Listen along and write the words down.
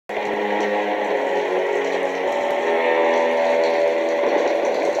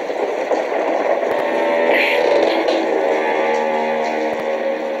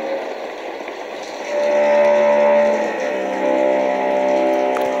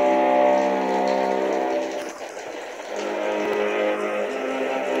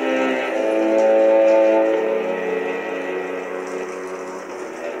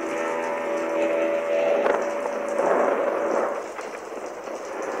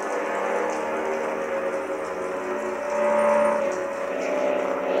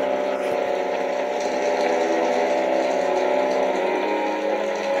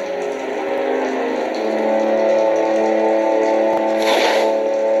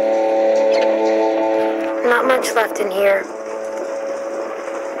not much left in here.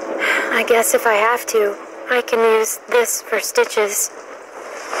 I guess if I have to, I can use this for stitches.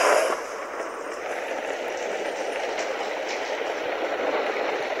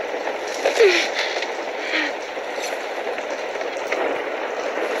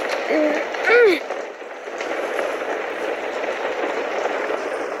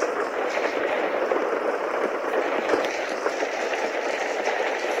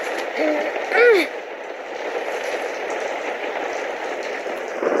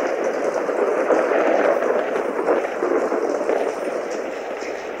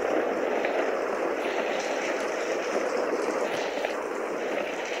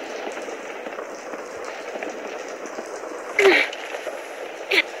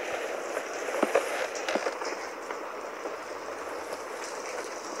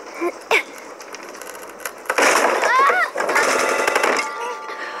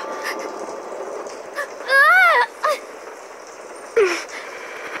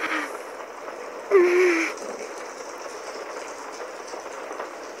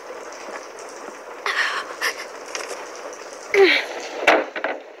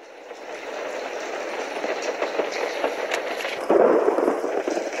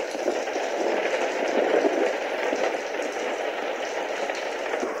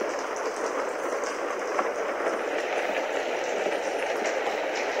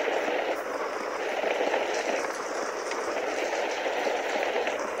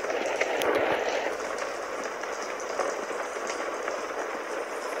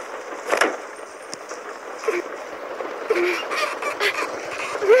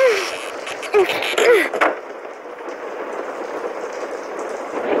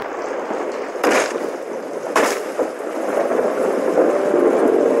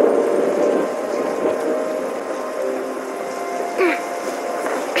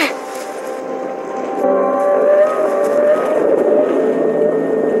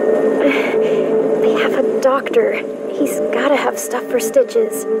 Doctor. He's gotta have stuff for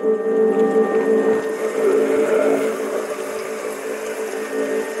stitches.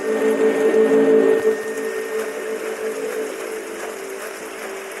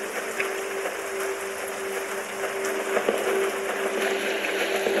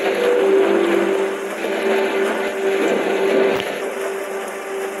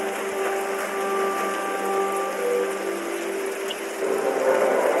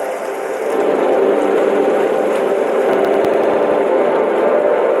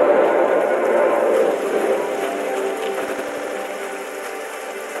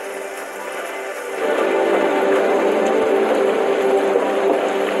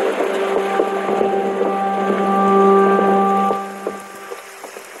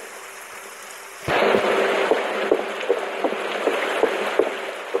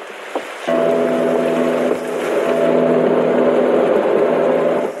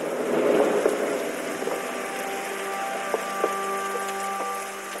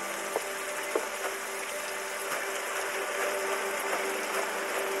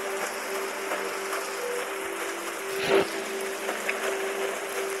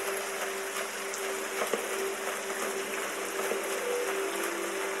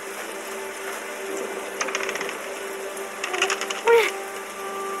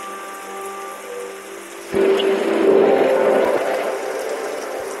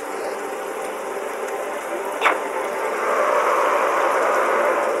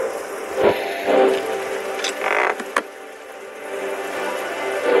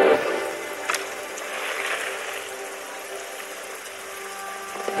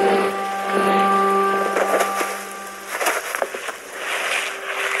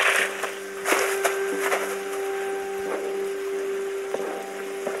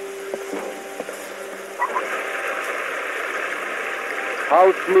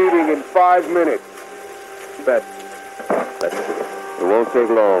 House meeting in 5 minutes. That's it. It won't take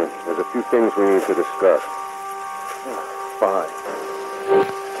long. There's a few things we need to discuss. Fine.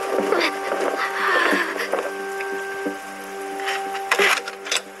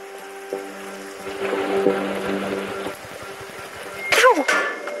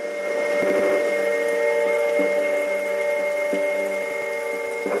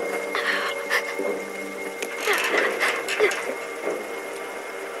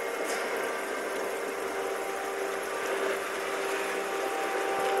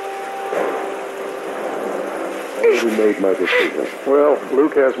 We made my decision. Well,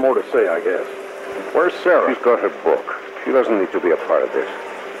 Luke has more to say, I guess. Where's Sarah? She's got her book. She doesn't need to be a part of this.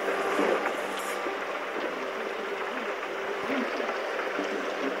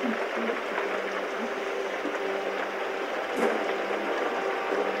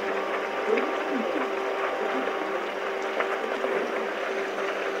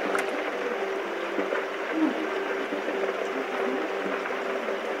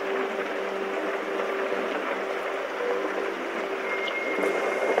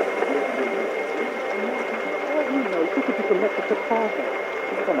 It's a problem.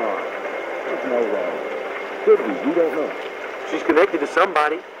 Come on. There's no way. Could be. You don't know. She's connected to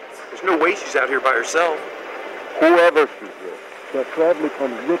somebody. There's no way she's out here by herself. Whoever she's with, they'll probably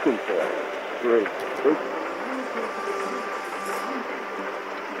come looking for her. Great.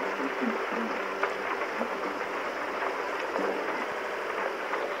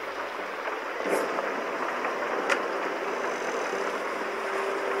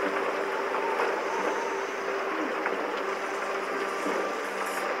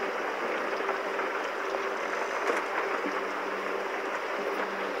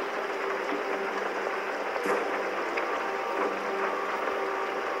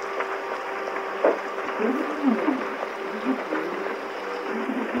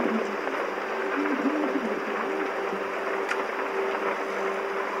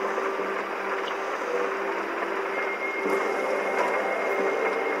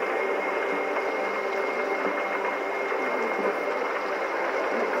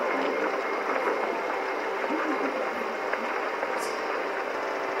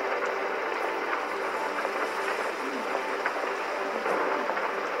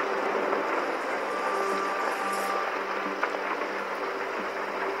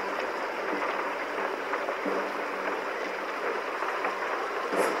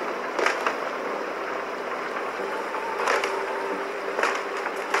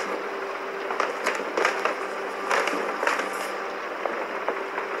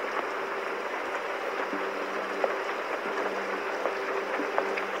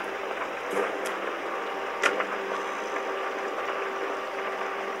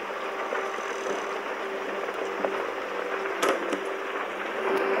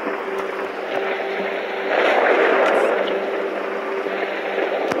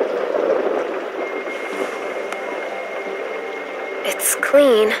 It's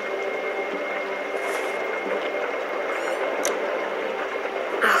clean.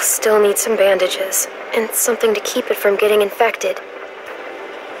 I'll still need some bandages, and something to keep it from getting infected.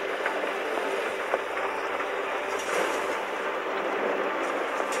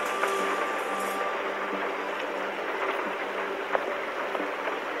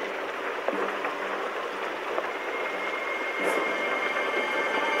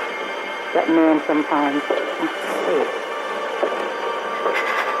 That man sometimes.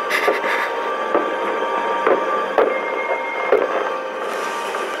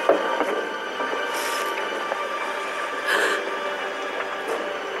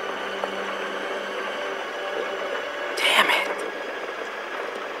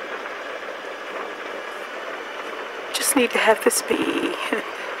 Need to have this be.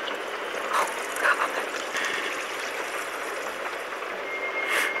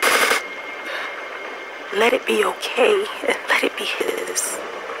 Let it be okay, and let it be his.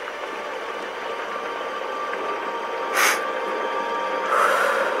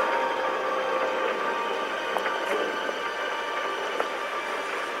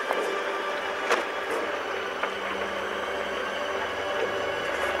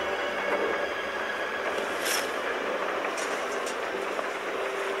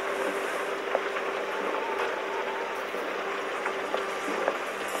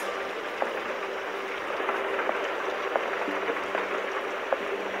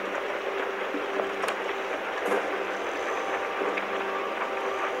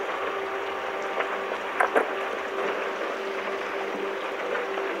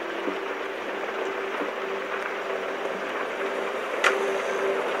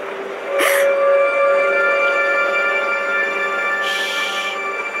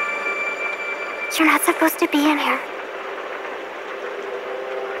 You're not supposed to be in here.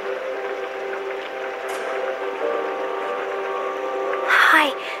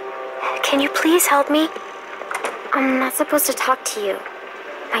 Hi. Can you please help me? I'm not supposed to talk to you.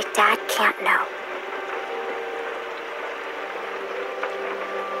 My dad can't know.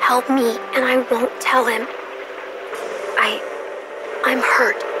 Help me, and I won't tell him. I'm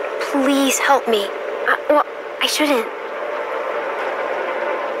hurt. Please help me. Well, I shouldn't.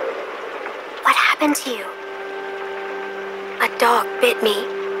 What happened to you? A dog bit me.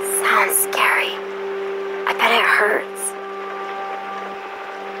 Sounds scary. I bet it hurts.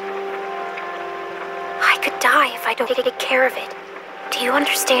 I could die if I don't take care of it. Do you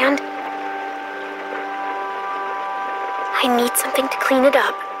understand? I need something to clean it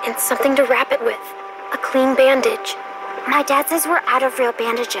up and something to wrap it with. A clean bandage. My dad says we're out of real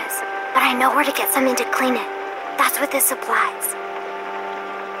bandages, but I know where to get something to clean it. That's with his supplies.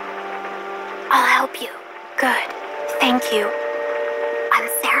 I'll help you. Good. Thank you. I'm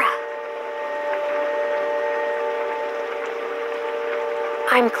Sarah.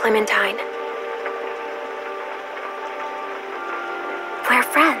 I'm Clementine.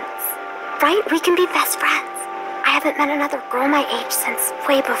 friends, right? We can be best friends. I haven't met another girl my age since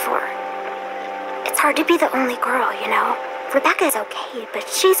way before. It's hard to be the only girl, you know? Rebecca's okay, but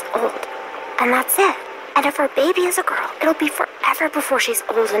she's old. And that's it. And if her baby is a girl, it'll be forever before she's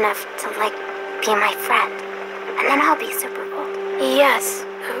old enough to, like, be my friend. And then I'll be super old. Yes,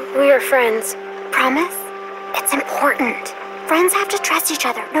 we are friends. Promise? It's important. Friends have to trust each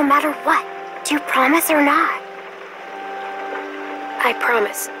other no matter what. Do you promise or not? I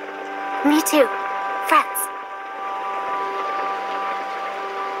promise. Me too. Friends.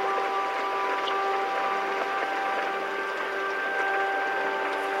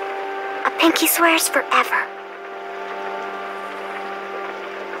 A pinky swears forever.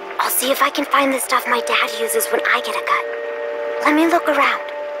 I'll see if I can find the stuff my dad uses when I get a cut. Let me look around.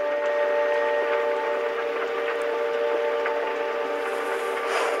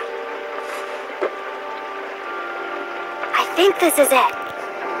 I think this is it.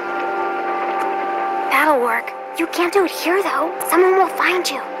 That'll work. You can't do it here, though. Someone will find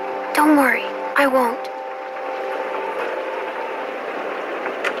you. Don't worry, I won't.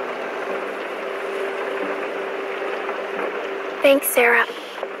 Thanks, Sarah.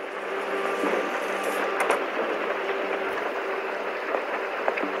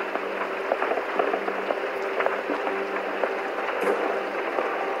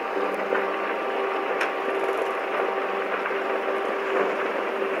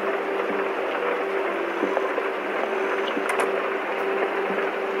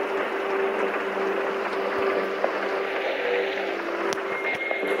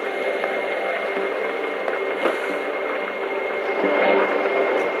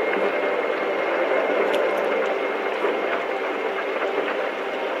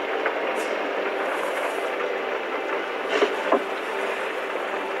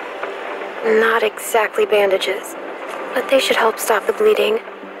 Not exactly bandages, but they should help stop the bleeding.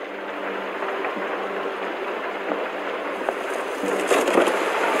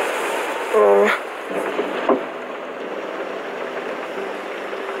 Oh.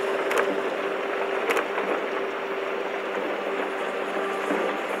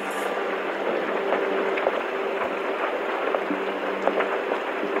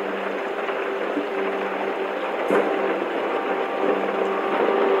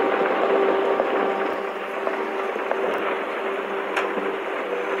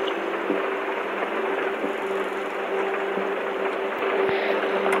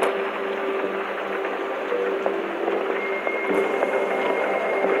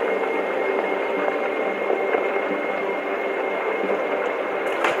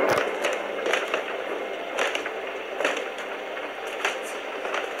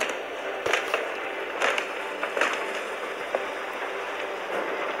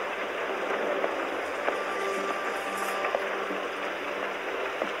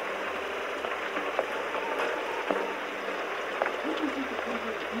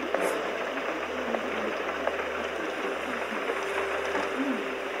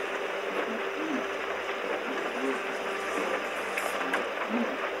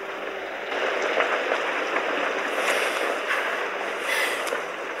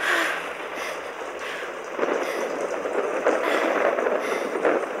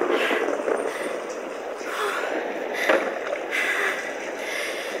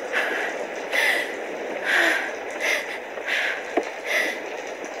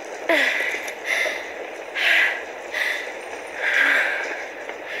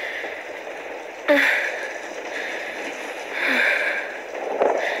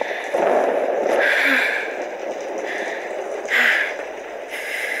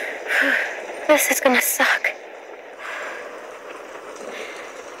 This is gonna suck.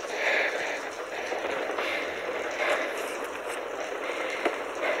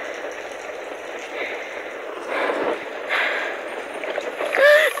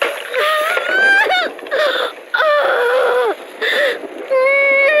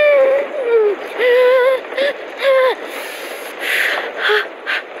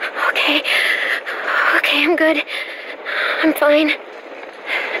 Okay, I'm good. I'm fine.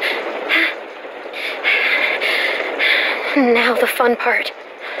 Now the fun part.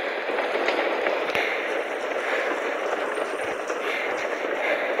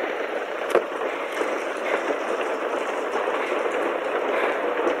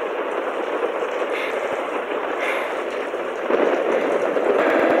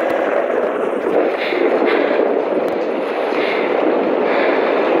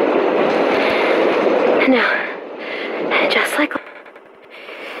 Now,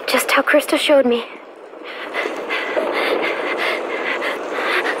 just how Krista showed me.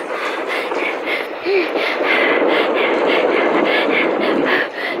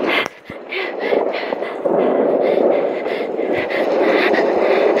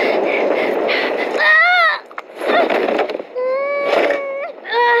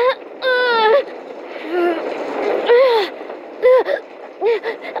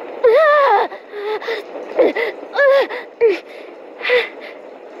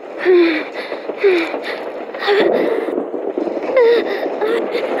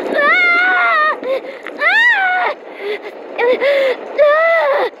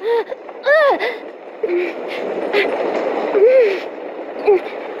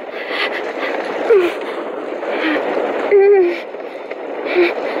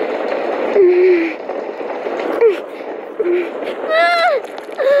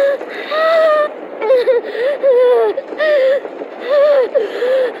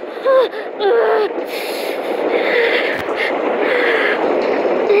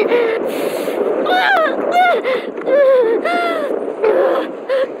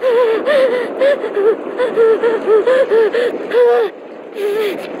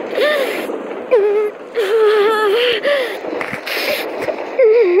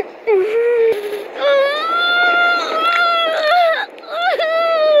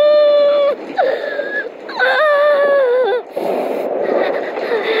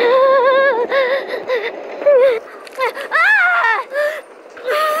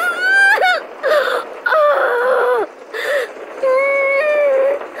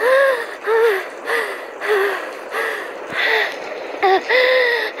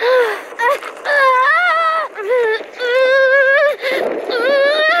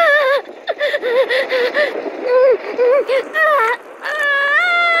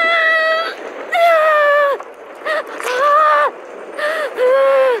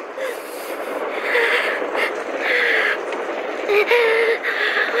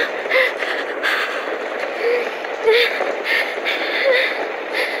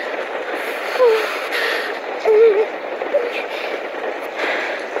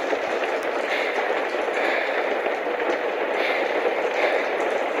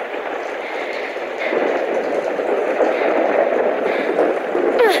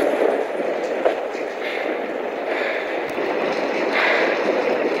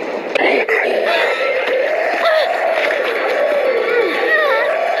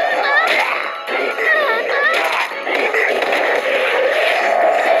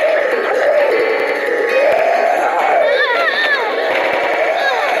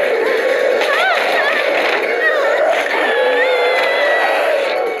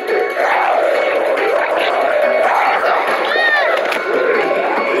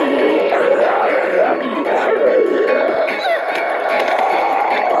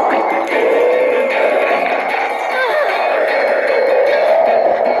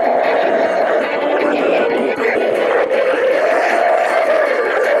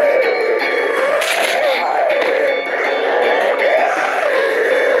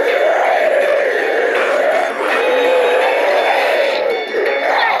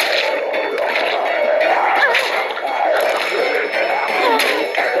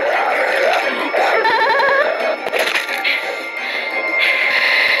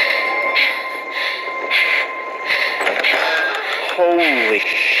 Holy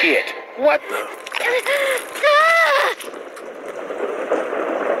shit. What the?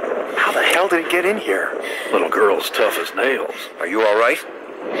 How the hell did it get in here? Little girl's tough as nails. Are you all right?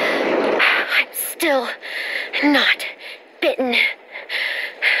 I'm still not bitten.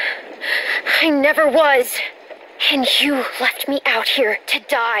 I never was. And you left me out here to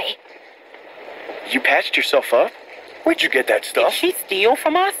die. You patched yourself up? Where'd you get that stuff? Did she steal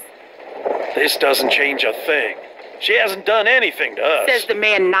from us? This doesn't change a thing. She hasn't done anything to us. Says the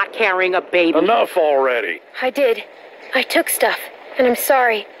man not carrying a baby. Enough already. I did. I took stuff, and I'm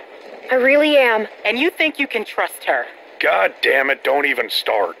sorry. I really am. And you think you can trust her? God damn it, don't even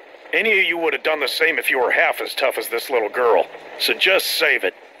start. Any of you would have done the same if you were half as tough as this little girl. So just save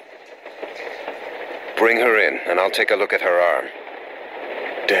it. Bring her in, and I'll take a look at her arm.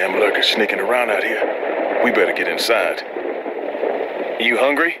 Damn lurkers sneaking around out here. We better get inside. You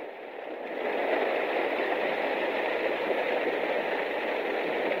hungry?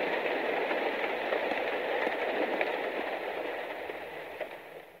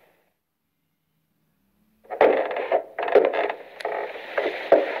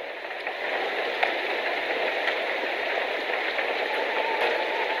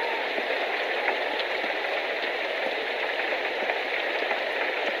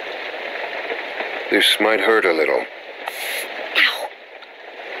 This might hurt a little. Ow.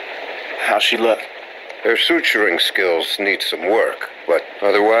 How's she look? Her suturing skills need some work, but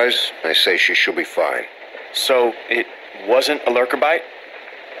otherwise, I say she should be fine. So, it wasn't a lurker bite?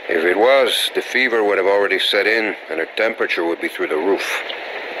 If it was, the fever would have already set in, and her temperature would be through the roof.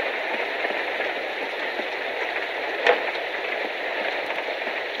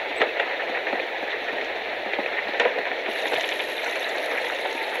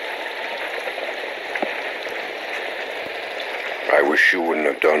 I wish you wouldn't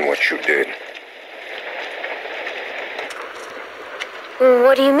have done what you did.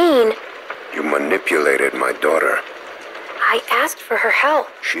 What do you mean? You manipulated my daughter. I asked for her help.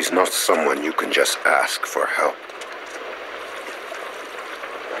 She's not someone you can just ask for help.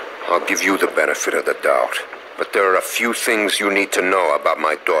 I'll give you the benefit of the doubt, but there are a few things you need to know about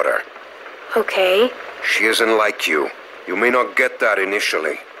my daughter. Okay. She isn't like you. You may not get that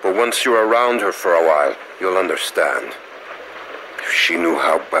initially, but once you're around her for a while, you'll understand. If she knew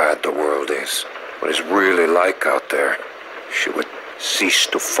how bad the world is, what it's really like out there, she would cease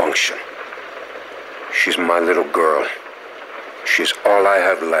to function. She's my little girl. She's all I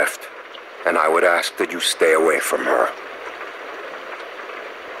have left, and I would ask that you stay away from her.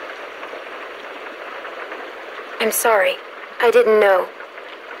 I'm sorry. I didn't know.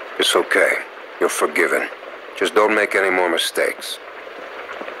 It's okay. You're forgiven. Just don't make any more mistakes.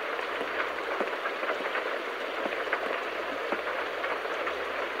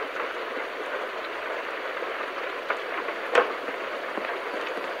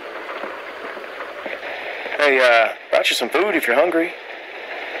 Hey, brought you some food if you're hungry.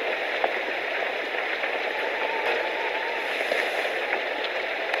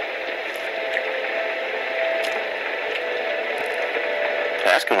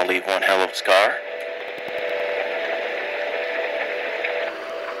 That's gonna leave one hell of a scar.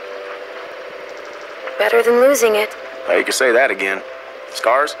 Better than losing it. Well, you can say that again.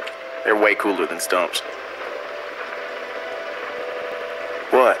 Scars? They're way cooler than stumps.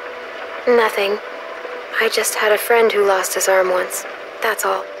 What? Nothing. I just had a friend who lost his arm once. That's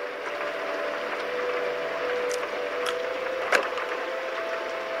all.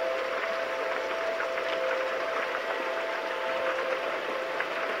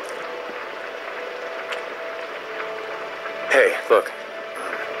 Hey, look.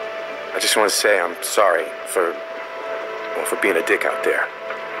 I just want to say I'm sorry for being a dick out there.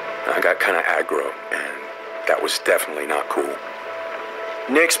 I got kind of aggro, and that was definitely not cool.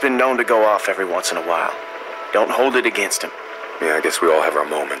 Nick's been known to go off every once in a while. Don't hold it against him. Yeah, I guess we all have our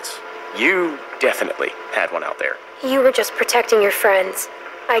moments. You definitely had one out there. You were just protecting your friends.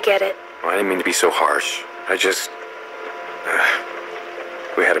 I get it. Well, I didn't mean to be so harsh. I just...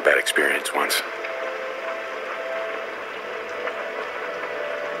 we had a bad experience once.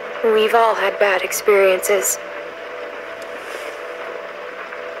 We've all had bad experiences.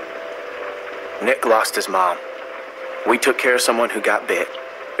 Nick lost his mom. We took care of someone who got bit.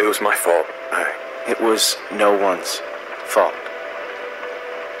 It was my fault. It was no one's fault.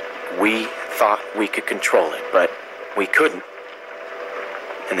 We thought we could control it, but we couldn't.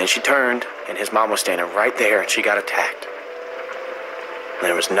 And then she turned, and his mom was standing right there, and she got attacked. And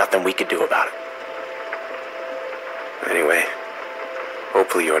there was nothing we could do about it. Anyway,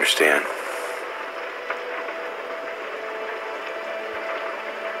 hopefully you understand.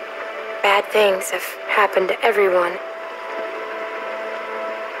 Bad things have happened to everyone.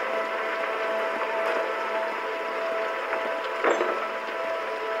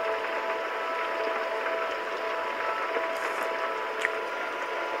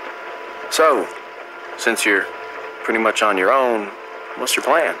 So, since you're pretty much on your own, what's your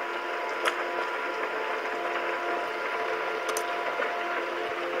plan?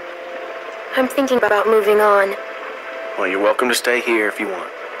 I'm thinking about moving on. Well, you're welcome to stay here if you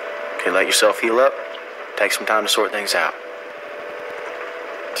want. Okay, let yourself heal up. Take some time to sort things out.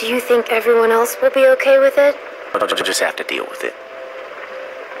 Do you think everyone else will be okay with it? But you'll just have to deal with it.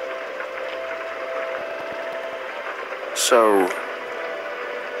 So,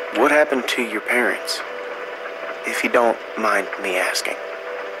 what happened to your parents? If you don't mind me asking.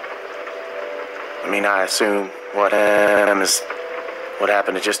 I mean, I assume what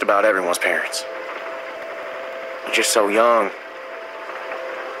happened to just about everyone's parents. You're just so young.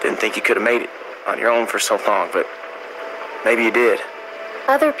 Didn't think you could have made it on your own for so long, but maybe you did.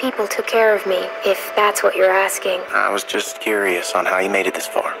 Other people took care of me, if that's what you're asking. I was just curious on how you made it this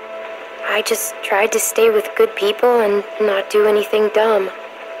far. I just tried to stay with good people and not do anything dumb.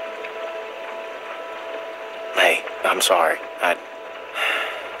 Hey, I'm sorry. I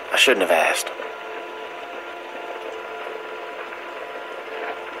shouldn't have asked.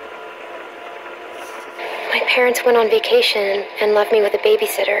 My parents went on vacation and left me with a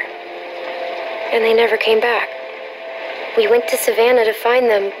babysitter. And they never came back. We went to Savannah to find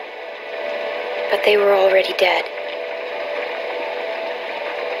them, but they were already dead.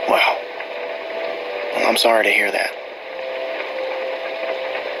 Wow. Well, I'm sorry to hear that.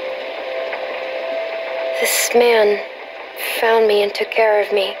 This man found me and took care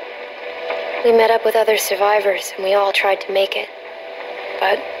of me. We met up with other survivors and we all tried to make it.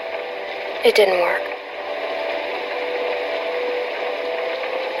 But it didn't work.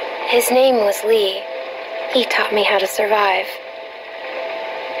 His name was Lee. He taught me how to survive.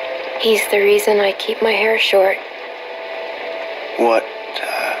 He's the reason I keep my hair short. What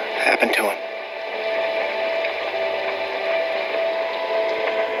happened to him?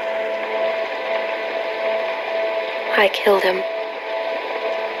 I killed him.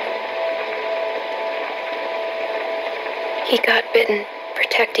 He got bitten,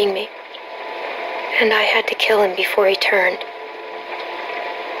 protecting me. And I had to kill him before he turned.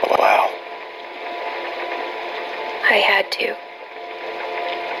 Wow. I had to.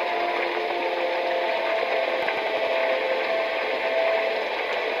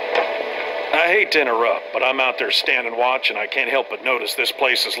 I hate to interrupt, but I'm out there standing watch, and I can't help but notice this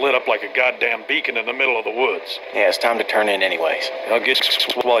place is lit up like a goddamn beacon in the middle of the woods. Yeah, it's time to turn in anyways. I'll get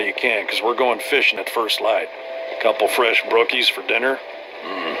you while you can, because we're going fishing at first light. Couple fresh brookies for dinner?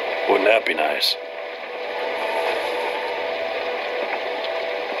 Wouldn't that be nice?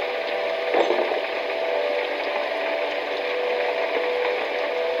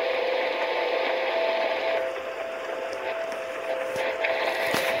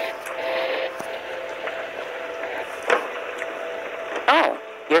 Oh,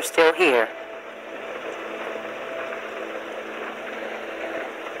 you're still here.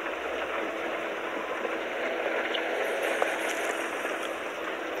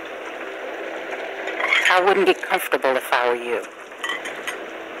 I wouldn't get comfortable if I were you.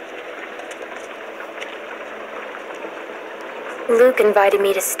 Luke invited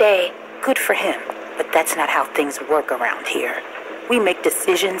me to stay. Good for him, but that's not how things work around here. We make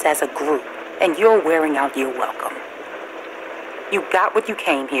decisions as a group, and you're wearing out your welcome. You got what you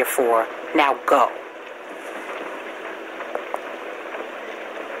came here for, now go.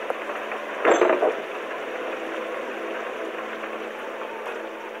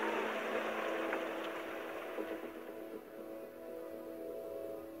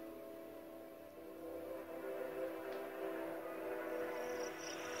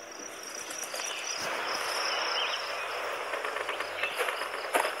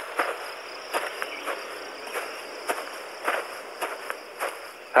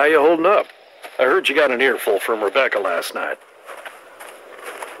 How you holding up? I heard you got an earful from Rebecca last night.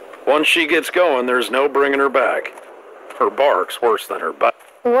 Once she gets going, there's no bringing her back. Her bark's worse than her bite.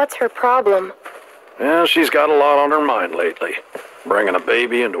 What's her problem? Yeah, she's got a lot on her mind lately. Bringing a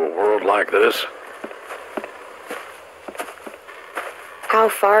baby into a world like this. How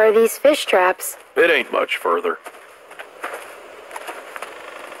far are these fish traps? It ain't much further.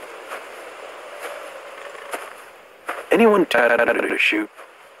 Anyone taught to shoot?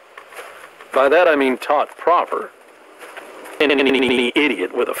 By that I mean taught proper. Any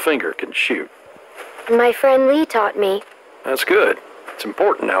idiot with a finger can shoot. My friend Lee taught me. That's good. It's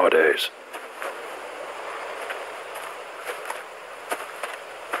important nowadays.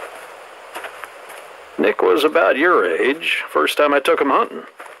 Nick was about your age, first time I took him hunting.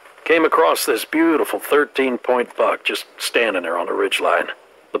 Came across this beautiful 13-point buck just standing there on the ridgeline.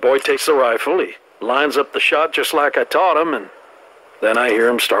 The boy takes the rifle, he lines up the shot just like I taught him, and then I hear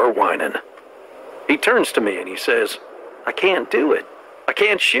him start whining. He turns to me and he says, "I can't do it. I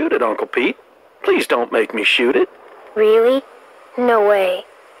can't shoot it, Uncle Pete. Please don't make me shoot it." Really? No way.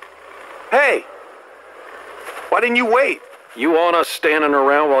 Hey! Why didn't you wait? You want us standing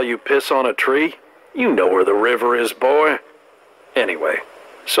around while you piss on a tree? You know where the river is, boy. Anyway,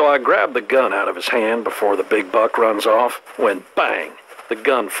 so I grabbed the gun out of his hand before the big buck runs off, when bang, the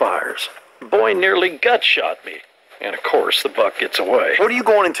gun fires. The boy nearly gut shot me. And of course, the buck gets away. What are you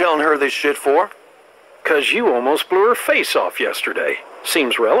going and telling her this shit for? 'Cause you almost blew her face off yesterday.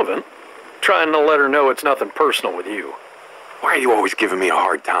 Seems relevant. Trying to let her know it's nothing personal with you. Why are you always giving me a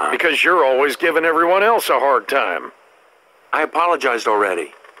hard time? Because you're always giving everyone else a hard time. I apologized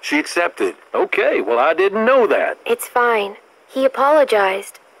already. She accepted. Okay, well, I didn't know that. It's fine. He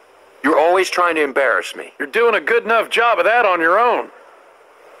apologized. You're always trying to embarrass me. You're doing a good enough job of that on your own.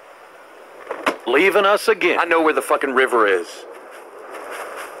 Leaving us again. I know where the fucking river is.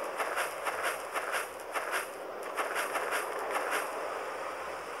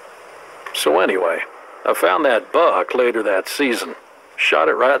 So anyway, I found that buck later that season. Shot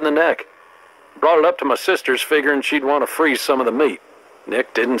it right in the neck. Brought it up to my sister's figuring she'd want to freeze some of the meat.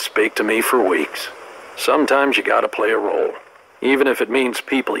 Nick didn't speak to me for weeks. Sometimes you gotta play a role, even if it means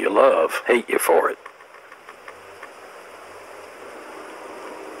people you love hate you for it.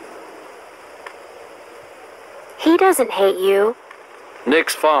 He doesn't hate you.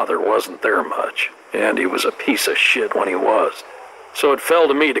 Nick's father wasn't there much, and he was a piece of shit when he was. So it fell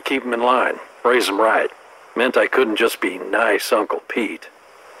to me to keep him in line, raise him right. Meant I couldn't just be nice Uncle Pete.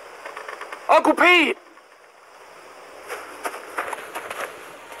 Uncle Pete!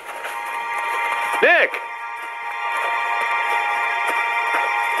 Nick!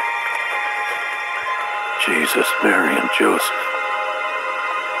 Jesus, Mary, and Joseph.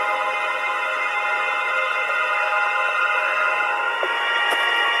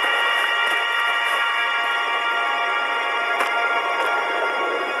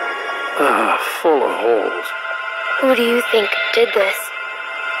 Full of holes. Who do you think did this?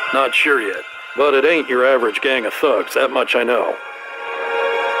 Not sure yet, but it ain't your average gang of thugs, that much I know.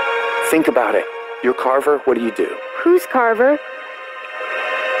 Think about it. You're Carver, what do you do? Who's Carver?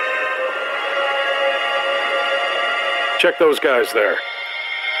 Check those guys there.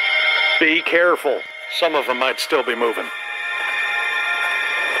 Be careful. Some of them might still be moving.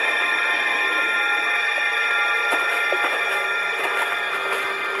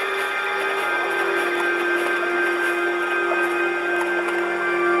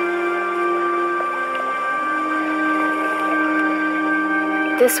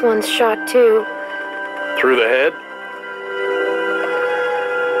 This one's shot too. Through the head?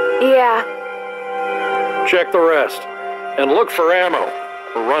 Yeah. Check the rest. And look for ammo.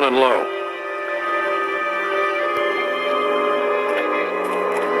 We're running low.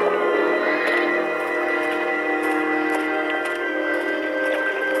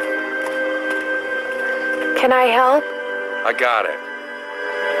 Can I help? I got it.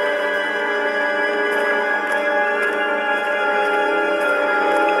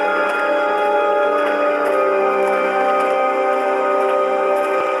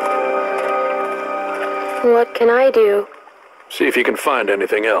 What can I do? See if you can find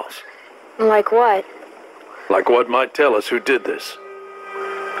anything else. Like what? Like what might tell us who did this.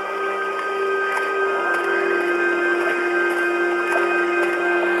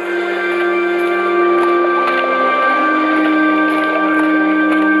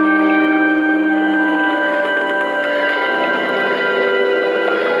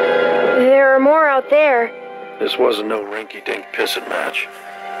 There are more out there. This wasn't no rinky-dink pissing match.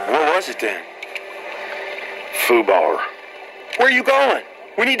 What was it then? Foobar. Where are you going?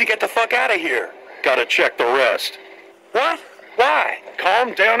 We need to get the fuck out of here. Gotta check the rest. What? Why?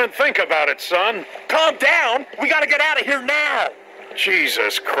 Calm down and think about it, son. Calm down. We gotta get out of here now.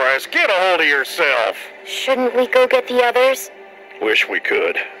 Jesus Christ, get a hold of yourself. Shouldn't we go get the others? Wish we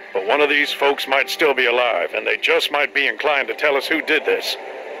could. But one of these folks might still be alive, and they just might be inclined to tell us who did this.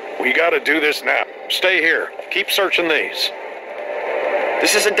 We gotta do this now. Stay here. Keep searching these.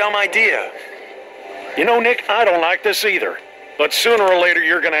 This is a dumb idea. You know, Nick, I don't like this either. But sooner or later,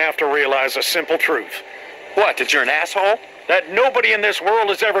 you're gonna have to realize a simple truth. What, that you're an asshole? That nobody in this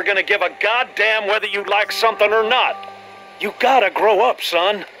world is ever gonna give a goddamn whether you like something or not. You gotta grow up,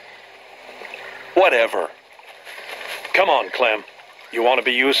 son. Whatever. Come on, Clem. You want to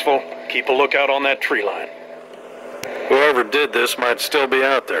be useful? Keep a lookout on that tree line. Whoever did this might still be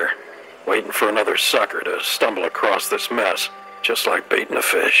out there, waiting for another sucker to stumble across this mess, just like baiting a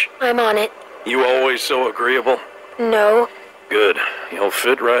fish. I'm on it. You always so agreeable? No. Good. You'll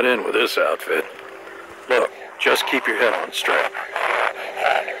fit right in with this outfit. Look, just keep your head on straight.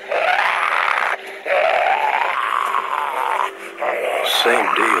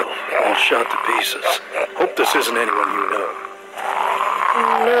 Same deal. All shot to pieces. Hope this isn't anyone you know.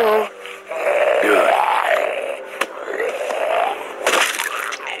 No. Good.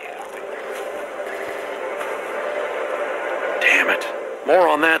 Damn it. More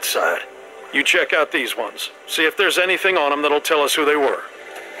on that side. You check out these ones. See if there's anything on them that'll tell us who they were.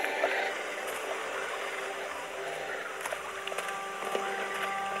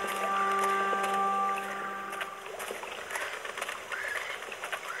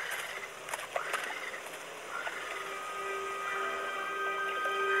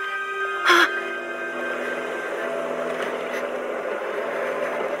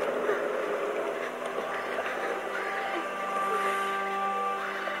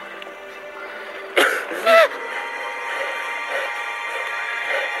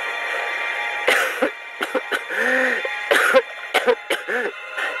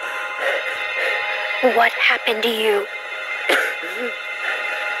 What happened to you?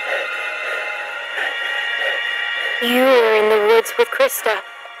 You were in the woods with Krista.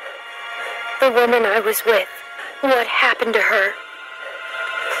 The woman I was with. What happened to her?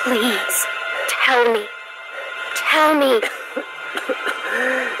 Please, tell me. Tell me.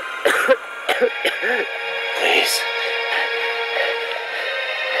 Please.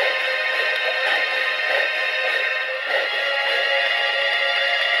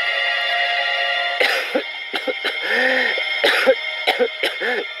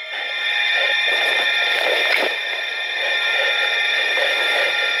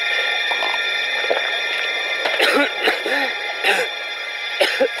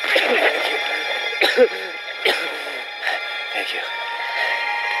 Thank you.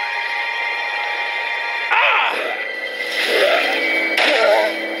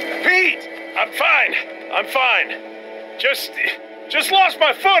 fine. I'm fine. Just lost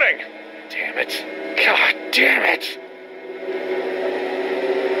my footing. Damn it. God damn it.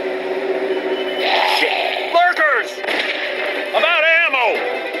 Shit. Lurkers! I'm out of ammo.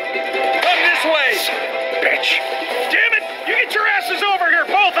 Come this way. Bitch. Damn it! You get your asses over here,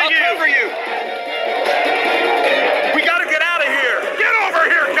 both of you! I'll cover you! We gotta get out of here! Get over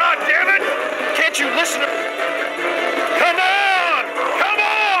here, goddammit! Can't you listen to... Come on! Come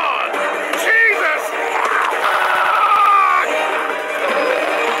on! Jesus!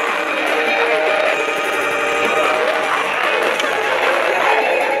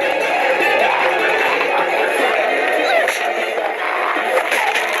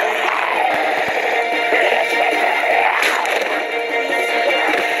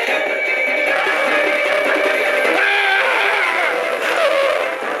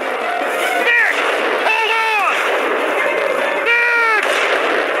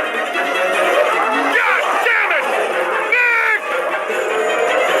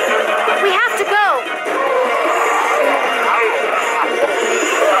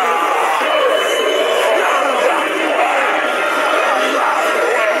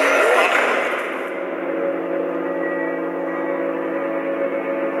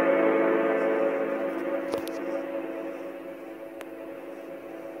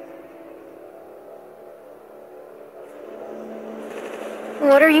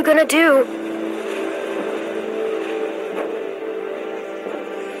 What are you gonna do?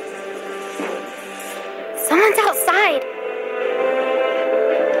 Someone's outside.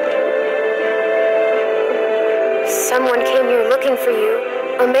 Someone came here looking for you.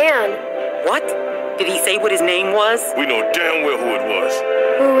 A man. What? Did he say what his name was? We know damn well who it was.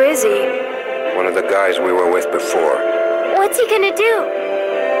 Who is he? One of the guys we were with before. What's he gonna do?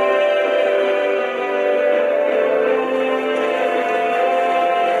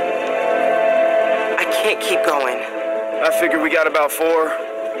 I can't keep going. I figure we got about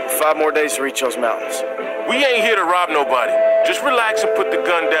 5 more days to reach those mountains. We ain't here to rob nobody. Just relax and put the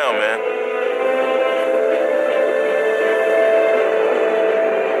gun down, man.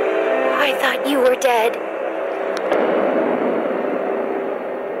 I thought you were dead.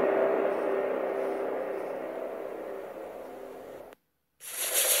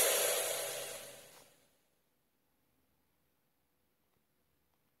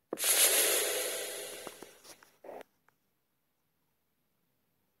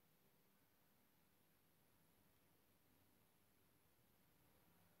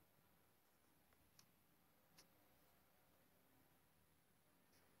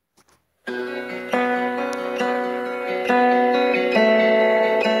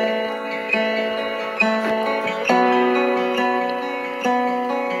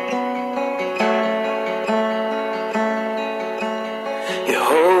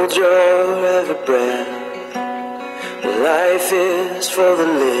 Your every breath. Life is for the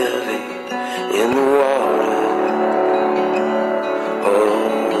living in the water. Oh,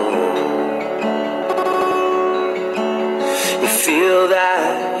 you feel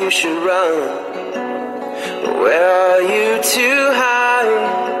that you should run, but where are you to hide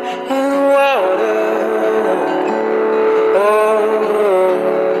in the water? Oh,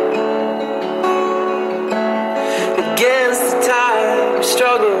 against the tide,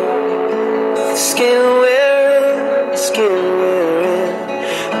 struggle. Skin wearing,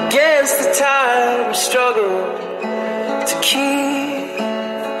 against the tide we struggle to keep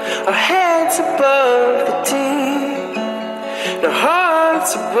our heads above the deep, and our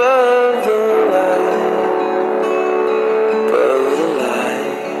hearts above the light, above the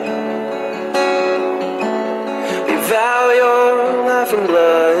light. We vow your life and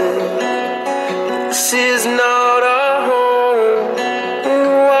blood. This is not our home in the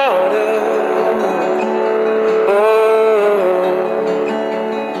water.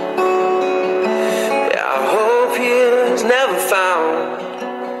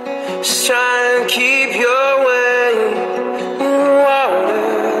 Just try and keep your way in the water.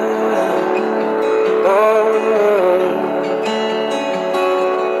 Oh,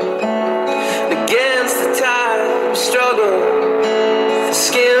 against the tide we struggle, the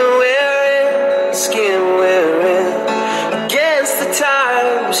skin wearing. Against the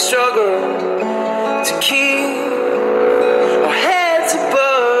tide we struggle to keep our heads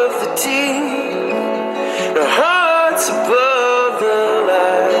above the deep, our hearts above the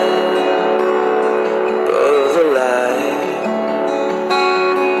light.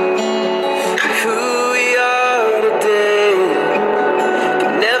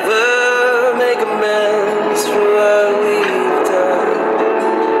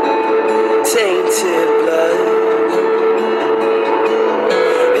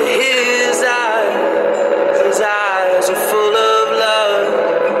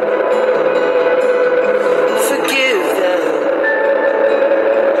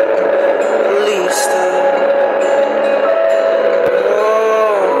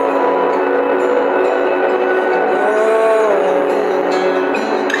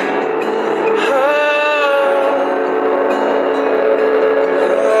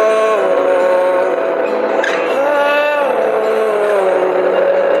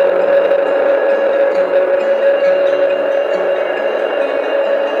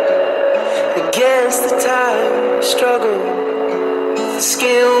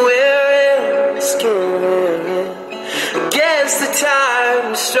 skin we're in, against the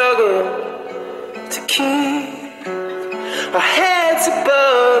time struggle.